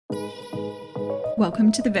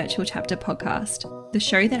Welcome to the Virtual Chapter Podcast, the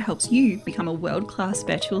show that helps you become a world-class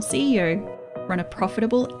virtual CEO, run a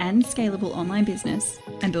profitable and scalable online business,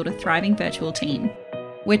 and build a thriving virtual team.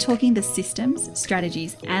 We're talking the systems,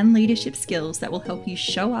 strategies, and leadership skills that will help you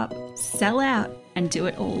show up, sell out, and do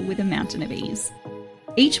it all with a mountain of ease.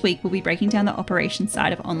 Each week, we'll be breaking down the operations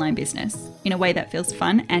side of online business in a way that feels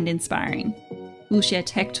fun and inspiring. We'll share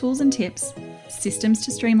tech tools and tips, systems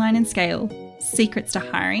to streamline and scale, secrets to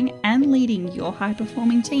hiring and leading your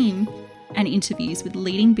high-performing team, and interviews with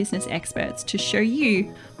leading business experts to show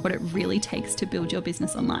you what it really takes to build your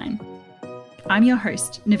business online. I'm your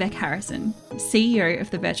host, Nivek Harrison, CEO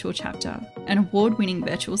of The Virtual Chapter, an award-winning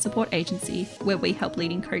virtual support agency where we help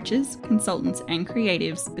leading coaches, consultants, and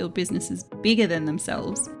creatives build businesses bigger than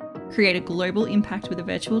themselves, create a global impact with a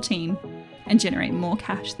virtual team, and generate more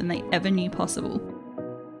cash than they ever knew possible.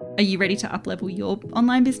 Are you ready to uplevel your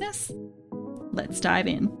online business? Let's dive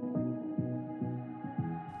in.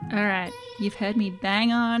 All right, you've heard me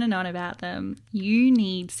bang on and on about them. You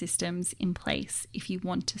need systems in place if you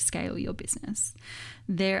want to scale your business.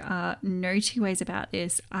 There are no two ways about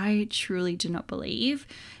this. I truly do not believe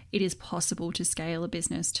it is possible to scale a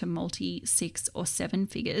business to multi 6 or 7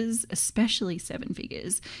 figures, especially 7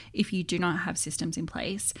 figures, if you do not have systems in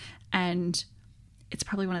place. And it's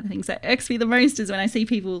probably one of the things that irks me the most is when I see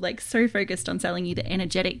people like so focused on selling you the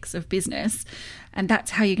energetics of business, and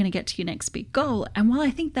that's how you're going to get to your next big goal. And while I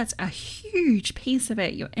think that's a huge piece of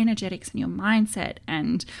it, your energetics and your mindset,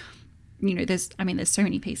 and there's so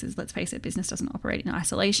many pieces. Let's face it, business doesn't operate in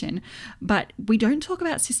isolation, but we don't talk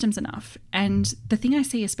about systems enough. And the thing I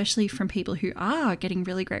see, especially from people who are getting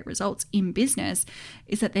really great results in business,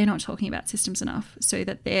 is that they're not talking about systems enough, so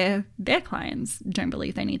that their clients don't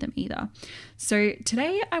believe they need them either. So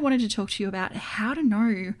today I wanted to talk to you about how to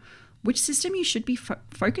know which system you should be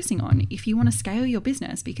focusing on if you want to scale your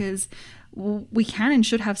business, because we can and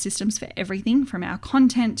should have systems for everything, from our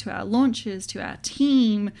content to our launches to our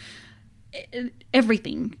team.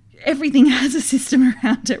 Everything has a system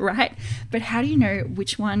around it, right? But how do you know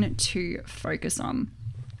which one to focus on?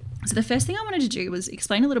 So the first thing I wanted to do was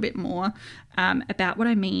explain a little bit more about what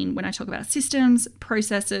I mean when I talk about systems,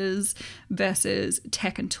 processes versus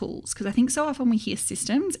tech and tools. Because I think so often we hear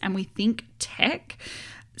systems and we think tech.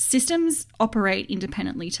 Systems operate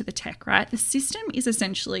independently to the tech, right? The system is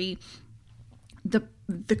essentially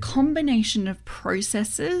the combination of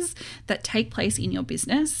processes that take place in your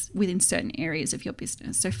business within certain areas of your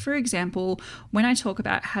business. So for example, when I talk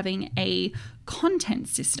about having a content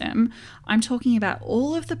system, I'm talking about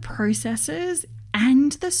all of the processes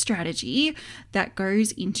and the strategy that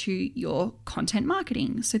goes into your content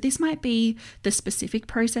marketing. So this might be the specific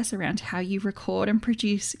process around how you record and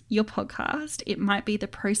produce your podcast. It might be the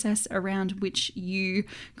process around which you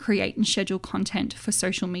create and schedule content for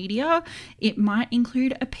social media. It might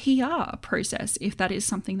include a PR process if that is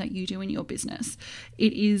something that you do in your business.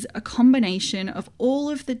 It is a combination of all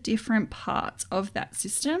of the different parts of that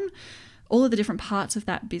system, all of the different parts of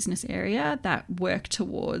that business area that work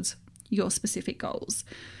towards your specific goals.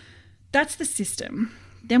 That's the system.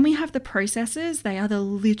 Then we have the processes. They are the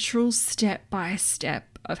literal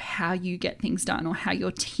step-by-step of how you get things done, or how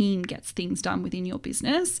your team gets things done within your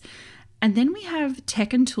business. And then we have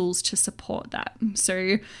tech and tools to support that.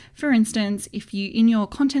 So for instance, if you, in your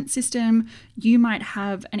content system, you might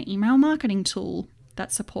have an email marketing tool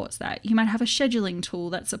that supports that. You might have a scheduling tool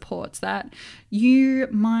that supports that. You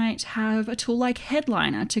might have a tool like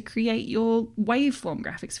Headliner to create your waveform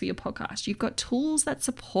graphics for your podcast. You've got tools that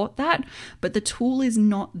support that, but the tool is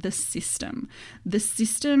not the system. The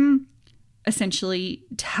system essentially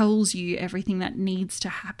tells you everything that needs to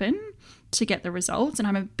happen to get the results. And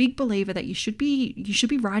I'm a big believer that you should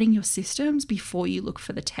be writing your systems before you look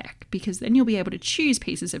for the tech, because then you'll be able to choose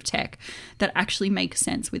pieces of tech that actually make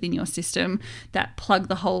sense within your system, that plug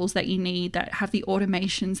the holes that you need, that have the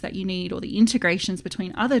automations that you need, or the integrations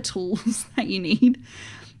between other tools that you need.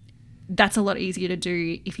 That's a lot easier to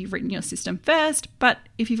do if you've written your system first. But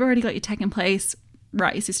if you've already got your tech in place,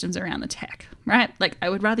 write your systems around the tech, right? Like, I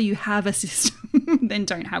would rather you have a system than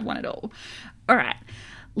don't have one at all. All right.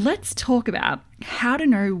 Let's talk about how to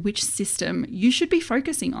know which system you should be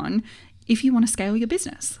focusing on if you want to scale your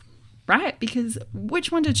business, right? Because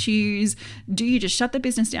which one to choose? Do you just shut the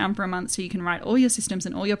business down for a month so you can write all your systems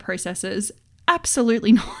and all your processes?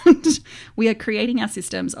 Absolutely not. We are creating our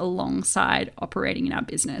systems alongside operating in our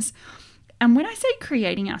business. And when I say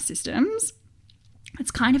creating our systems, it's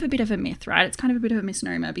kind of a bit of a myth, right? It's kind of a bit of a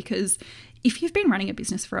misnomer, because if you've been running a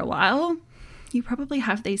business for a while, you probably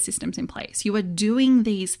have these systems in place. You are doing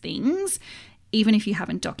these things even if you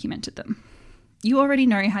haven't documented them. You already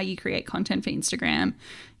know how you create content for Instagram.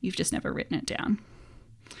 You've just never written it down.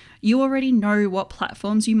 You already know what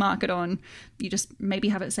platforms you market on. You just maybe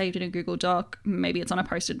have it saved in a Google Doc. Maybe it's on a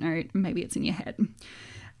Post-it note. Maybe it's in your head.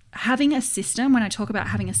 Having a system, when I talk about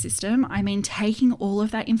having a system, I mean taking all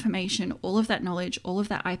of that information, all of that knowledge, all of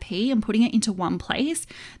that IP and putting it into one place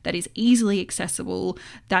that is easily accessible,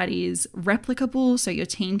 that is replicable, so your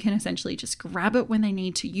team can essentially just grab it when they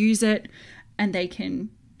need to use it and they can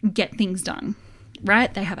get things done.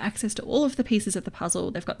 Right? They have access to all of the pieces of the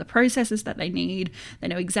puzzle. They've got the processes that they need. They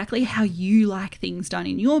know exactly how you like things done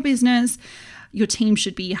in your business. Your team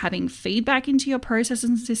should be having feedback into your processes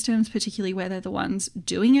and systems, particularly where they're the ones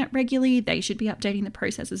doing it regularly. They should be updating the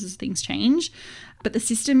processes as things change. But the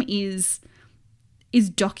system is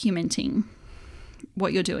documenting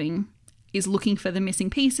what you're doing, is looking for the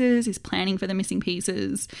missing pieces, is planning for the missing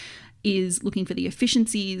pieces, is looking for the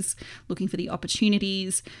efficiencies, looking for the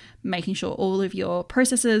opportunities, making sure all of your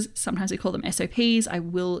processes, sometimes we call them SOPs, I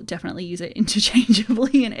will definitely use it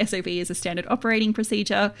interchangeably, an SOP is a standard operating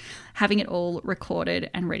procedure, having it all recorded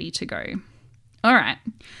and ready to go. All right,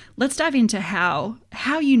 let's dive into how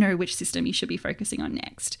you know which system you should be focusing on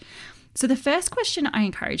next. So the first question I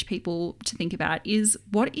encourage people to think about is,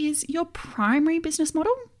 what is your primary business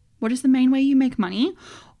model? What is the main way you make money?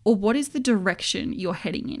 Or what is the direction you're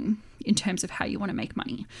heading in terms of how you want to make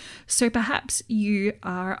money? So perhaps you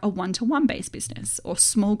are a one-to-one based business or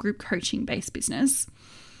small group coaching based business,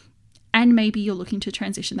 and maybe you're looking to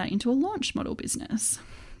transition that into a launch model business.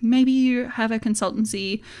 Maybe you have a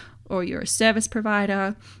consultancy, or you're a service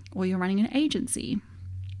provider, or you're running an agency.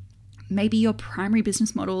 Maybe your primary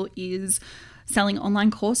business model is selling online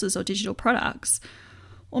courses or digital products.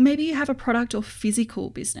 Or maybe you have a product or physical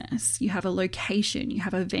business. You have a location, you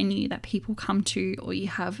have a venue that people come to, or you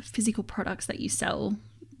have physical products that you sell,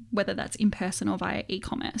 whether that's in person or via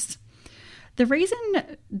e-commerce. The reason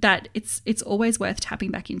that it's always worth tapping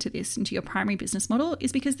back into your primary business model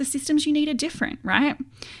is because the systems you need are different, right?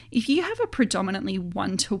 If you have a predominantly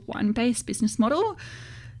one-to-one based business model,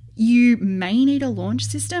 you may need a launch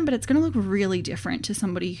system, but it's going to look really different to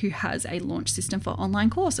somebody who has a launch system for online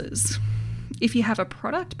courses. If you have a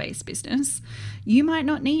product-based business, you might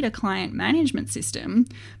not need a client management system,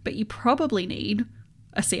 but you probably need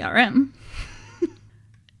a CRM.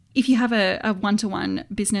 If you have a one-to-one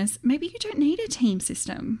business, maybe you don't need a team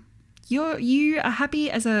system. You are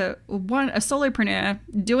happy as a solopreneur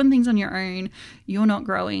doing things on your own. You're not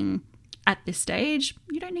growing at this stage.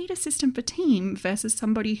 You don't need a system for team versus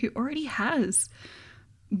somebody who already has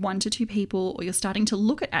 1 to 2 people, or you're starting to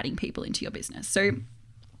look at adding people into your business. So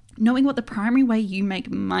knowing what the primary way you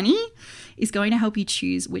make money is going to help you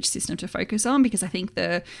choose which system to focus on, because I think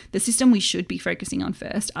the system we should be focusing on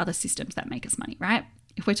first are the systems that make us money, right?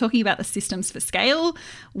 If we're talking about the systems for scale,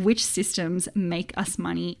 which systems make us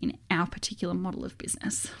money in our particular model of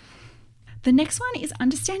business? The next one is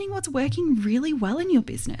understanding what's working really well in your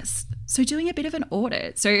business. So doing a bit of an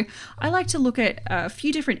audit. So I like to look at a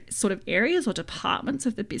few different sort of areas or departments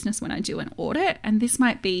of the business when I do an audit. And this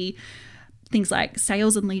might be things like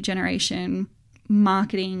sales and lead generation,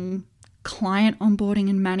 marketing, client onboarding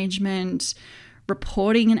and management,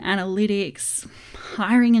 reporting and analytics,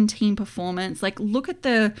 hiring and team performance. Like, look at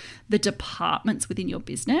the departments within your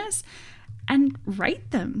business and rate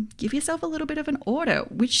them. Give yourself a little bit of an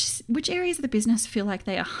audit. Which areas of the business feel like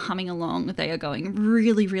they are humming along, they are going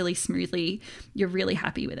really, really smoothly, you're really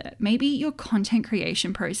happy with it. Maybe your content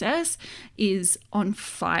creation process is on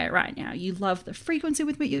fire right now. You love the frequency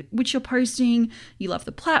with which you're posting, you love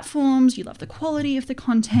the platforms, you love the quality of the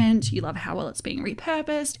content, you love how well it's being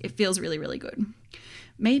repurposed. It feels really, really good.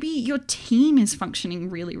 Maybe your team is functioning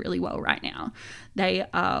really, really well right now. They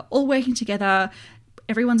are all working together.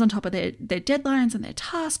 Everyone's on top of their deadlines and their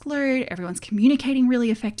task load. Everyone's communicating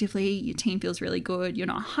really effectively. Your team feels really good. You're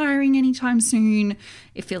not hiring anytime soon.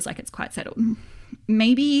 It feels like it's quite settled.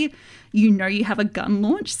 Maybe you have a gun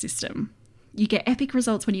launch system. You get epic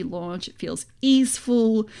results when you launch. It feels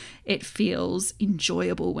easeful. It feels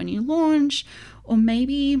enjoyable when you launch. Or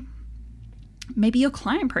maybe your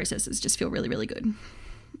client processes just feel really, really good.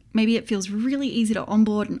 Maybe it feels really easy to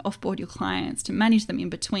onboard and offboard your clients, to manage them in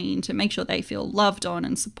between, to make sure they feel loved on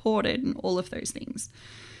and supported and all of those things.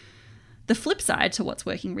 The flip side to what's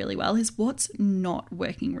working really well is what's not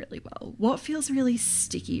working really well. What feels really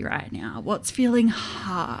sticky right now? What's feeling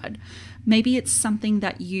hard? Maybe it's something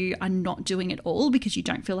that you are not doing at all because you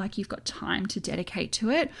don't feel like you've got time to dedicate to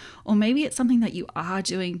it. Or maybe it's something that you are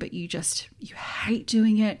doing, but you hate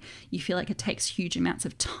doing it. You feel like it takes huge amounts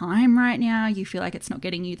of time right now. You feel like it's not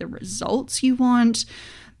getting you the results you want.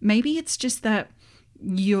 Maybe it's just that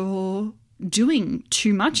you're doing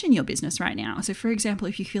too much in your business right now. So for example,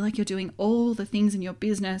 if you feel like you're doing all the things in your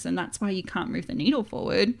business and that's why you can't move the needle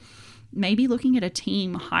forward, maybe looking at a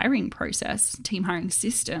team hiring process, team hiring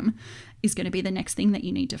system is going to be the next thing that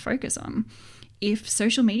you need to focus on. If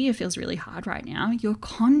social media feels really hard right now, your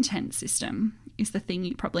content system is the thing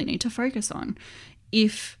you probably need to focus on.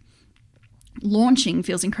 If launching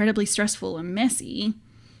feels incredibly stressful and messy,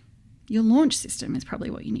 your launch system is probably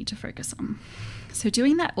what you need to focus on. So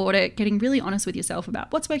doing that audit, getting really honest with yourself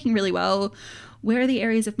about what's working really well, where are the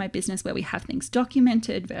areas of my business where we have things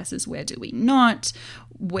documented versus where do we not,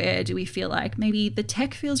 where do we feel like maybe the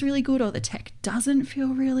tech feels really good or the tech doesn't feel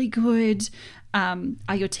really good,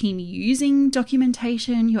 are your team using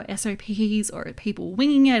documentation, your SOPs, or are people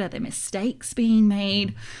winging it, are there mistakes being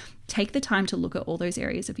made? Take the time to look at all those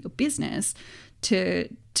areas of your business to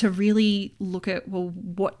really look at, well,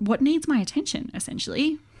 what needs my attention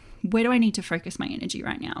essentially? Where do I need to focus my energy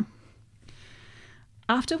right now?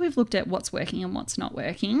 After we've looked at what's working and what's not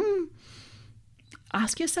working,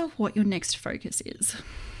 ask yourself what your next focus is.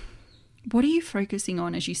 What are you focusing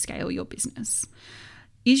on as you scale your business?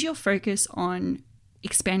 Is your focus on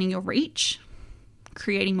expanding your reach,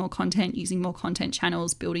 creating more content, using more content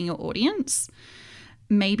channels, building your audience?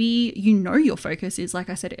 Maybe your focus is,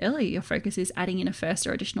 like I said earlier, your focus is adding in a first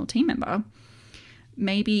or additional team member.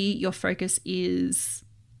 Maybe your focus is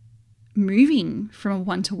moving from a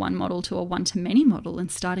one-to-one model to a one-to-many model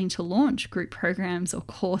and starting to launch group programs or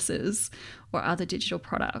courses or other digital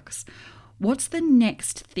products. What's the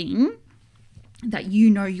next thing that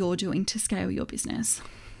you're doing to scale your business?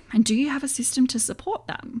 And do you have a system to support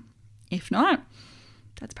that? If not,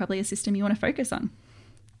 that's probably a system you want to focus on.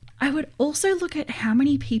 I would also look at how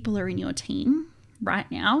many people are in your team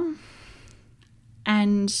right now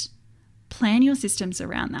and plan your systems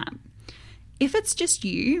around that. If it's just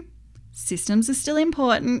you, systems are still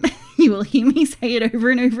important. You will hear me say it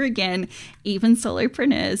over and over again. Even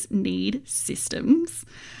solopreneurs need systems.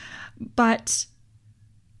 But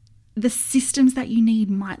the systems that you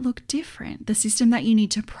need might look different. The system that you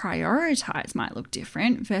need to prioritize might look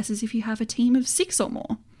different versus if you have a team of 6 or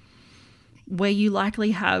more, where you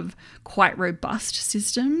likely have quite robust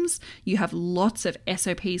systems. You have lots of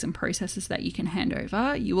SOPs and processes that you can hand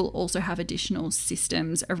over. You will also have additional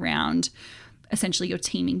systems around essentially your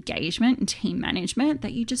team engagement and team management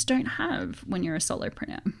that you just don't have when you're a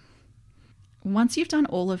solopreneur. Once you've done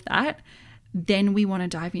all of that, then we want to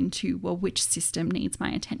dive into, well, which system needs my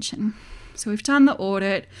attention? So we've done the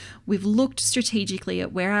audit, we've looked strategically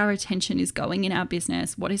at where our attention is going in our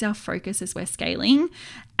business, what is our focus as we're scaling,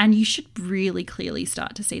 and you should really clearly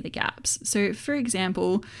start to see the gaps. So for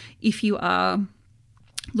example, if you are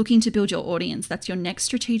looking to build your audience, that's your next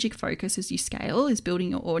strategic focus as you scale, is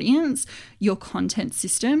building your audience. Your content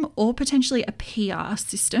system or potentially a PR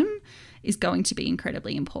system is going to be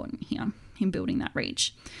incredibly important here in building that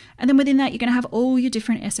reach. And then within that, you're going to have all your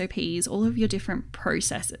different SOPs, all of your different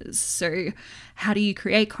processes. So how do you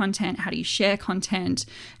create content? How do you share content?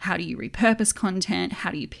 How do you repurpose content? How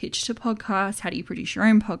do you pitch to podcasts? How do you produce your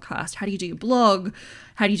own podcast? How do you do your blog?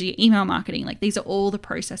 How do you do your email marketing? Like, these are all the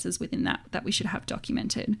processes within that we should have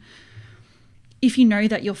documented. If you know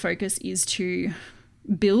that your focus is to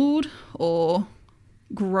build or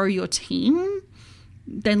grow your team,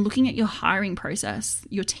 then looking at your hiring process,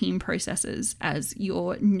 your team processes as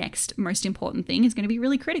your next most important thing is going to be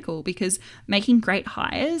really critical, because making great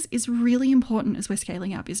hires is really important as we're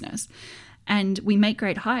scaling our business. And we make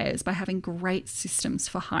great hires by having great systems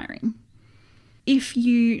for hiring. If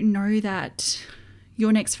you know that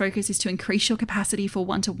your next focus is to increase your capacity for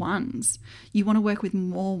one-to-ones, you want to work with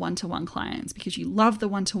more one-to-one clients because you love the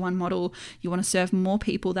one-to-one model, you want to serve more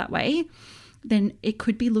people that way, then it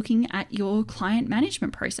could be looking at your client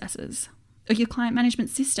management processes or your client management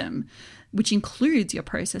system, which includes your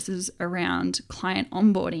processes around client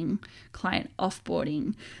onboarding, client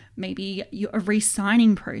offboarding, maybe a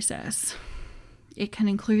re-signing process. It can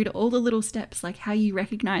include all the little steps like how you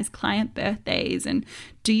recognize client birthdays and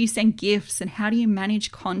do you send gifts and how do you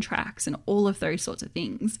manage contracts, and all of those sorts of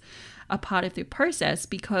things are part of the process,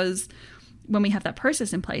 because when we have that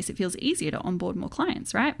process in place, it feels easier to onboard more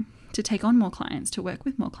clients, right? To take on more clients, to work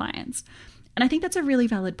with more clients. And I think that's a really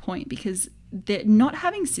valid point, because not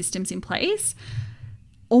having systems in place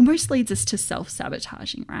almost leads us to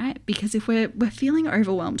self-sabotaging, right? Because if we're feeling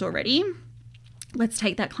overwhelmed already, let's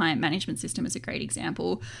take that client management system as a great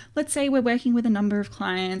example. Let's say we're working with a number of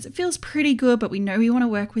clients. It feels pretty good, but we know we want to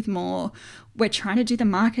work with more. We're trying to do the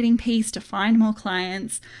marketing piece to find more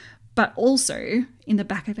clients. But also in the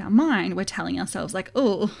back of our mind, we're telling ourselves like,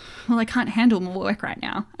 oh, well, I can't handle more work right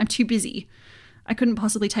now. I'm too busy. I couldn't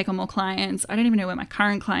possibly take on more clients. I don't even know where my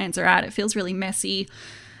current clients are at. It feels really messy.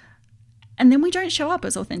 And then we don't show up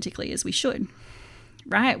as authentically as we should,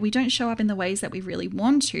 right? We don't show up in the ways that we really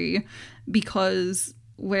want to because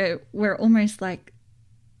we're almost like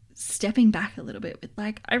stepping back a little bit with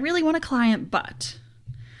like, I really want a client, but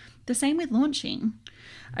the same with launching.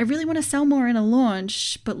 I really want to sell more in a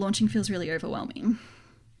launch, but launching feels really overwhelming.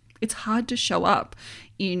 It's hard to show up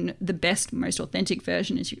in the best, most authentic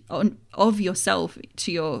version of yourself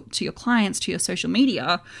to your clients, to your social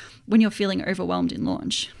media, when you're feeling overwhelmed in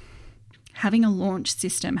launch. Having a launch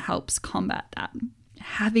system helps combat that.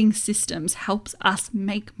 Having systems helps us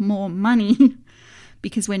make more money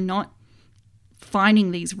because we're not finding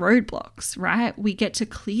these roadblocks, right? We get to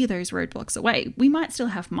clear those roadblocks away. We might still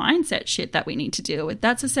have mindset shit that we need to deal with.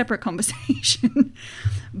 That's a separate conversation.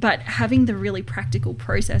 But having the really practical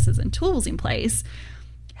processes and tools in place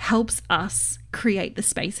helps us create the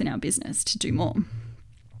space in our business to do more.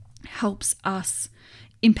 Helps us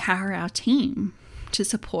empower our team to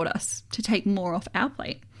support us, to take more off our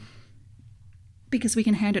plate, because we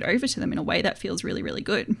can hand it over to them in a way that feels really, really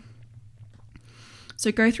good.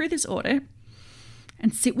 So go through this audit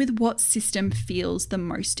and sit with what system feels the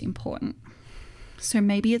most important. So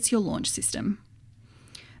maybe it's your launch system.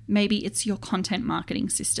 Maybe it's your content marketing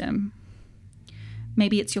system.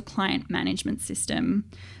 Maybe it's your client management system.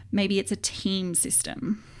 Maybe it's a team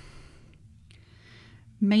system.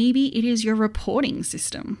 Maybe it is your reporting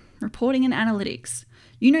system, reporting and analytics.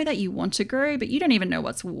 You know that you want to grow, but you don't even know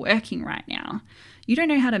what's working right now. You don't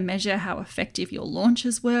know how to measure how effective your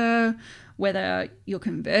launches were, whether your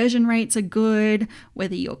conversion rates are good,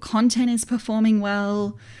 whether your content is performing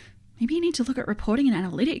well. Maybe you need to look at reporting and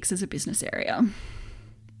analytics as a business area.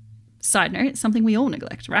 Side note, something we all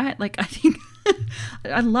neglect, right? Like I think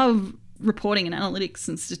I love reporting and analytics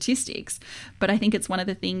and statistics, but I think it's one of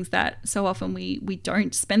the things that so often we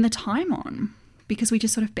don't spend the time on because we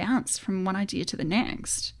just sort of bounce from one idea to the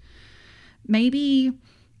next. Maybe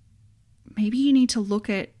you need to look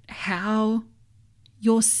at how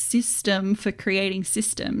your system for creating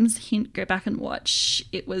systems, hint, go back and watch.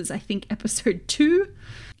 It was, I think, episode 2,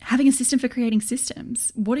 having a system for creating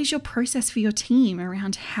systems. What is your process for your team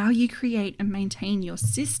around how you create and maintain your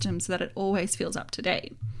system so that it always feels up to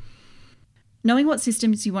date? Knowing what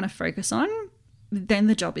systems you want to focus on, then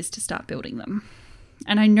the job is to start building them.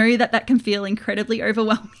 And I know that can feel incredibly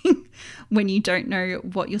overwhelming when you don't know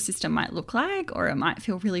what your system might look like, or it might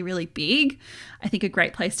feel really, really big. I think a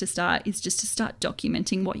great place to start is just to start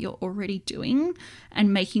documenting what you're already doing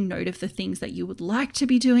and making note of the things that you would like to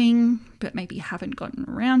be doing, but maybe haven't gotten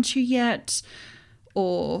around to yet,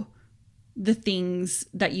 or the things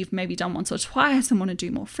that you've maybe done once or twice and want to do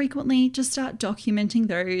more frequently. Just start documenting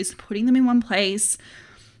those, putting them in one place.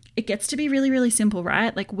 It gets to be really, really simple,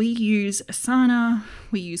 right? Like we use Asana,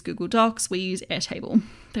 we use Google Docs, we use Airtable.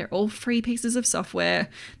 They're all free pieces of software.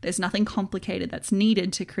 There's nothing complicated that's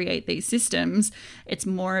needed to create these systems. It's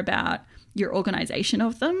more about your organization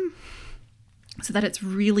of them so that it's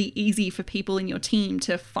really easy for people in your team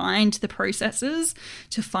to find the processes,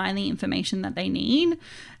 to find the information that they need.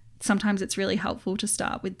 Sometimes it's really helpful to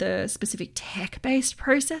start with the specific tech-based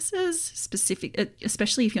processes,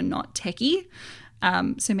 especially if you're not techie.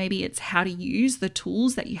 So maybe it's how to use the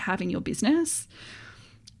tools that you have in your business.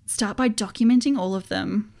 Start by documenting all of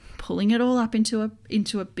them, pulling it all up into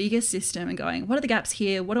a bigger system and going, what are the gaps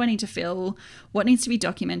here? What do I need to fill? What needs to be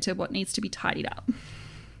documented? What needs to be tidied up?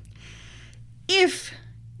 If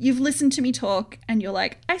you've listened to me talk and you're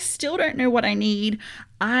like, I still don't know what I need,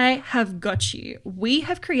 I have got you. We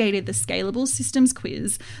have created the Scalable Systems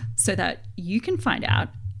Quiz so that you can find out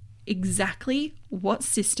exactly what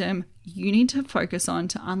system you need to focus on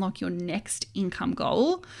to unlock your next income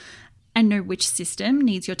goal and know which system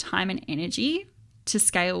needs your time and energy to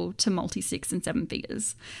scale to multi-6 and 7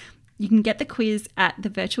 figures. You can get the quiz at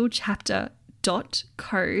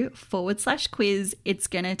thevirtualchapter.co/quiz. It's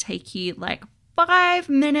going to take you like 5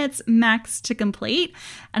 minutes max to complete.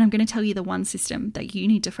 And I'm going to tell you the one system that you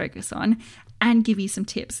need to focus on and give you some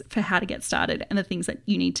tips for how to get started and the things that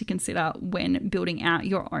you need to consider when building out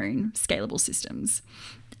your own scalable systems.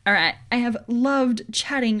 All right, I have loved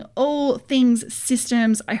chatting all things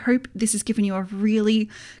systems. I hope this has given you a really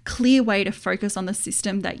clear way to focus on the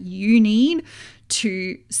system that you need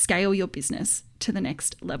to scale your business to the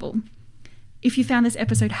next level. If you found this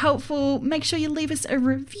episode helpful, make sure you leave us a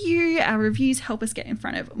review. Our reviews help us get in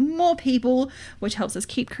front of more people, which helps us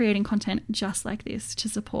keep creating content just like this to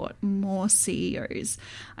support more CEOs.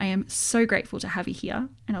 I am so grateful to have you here,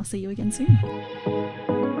 and I'll see you again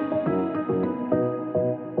soon.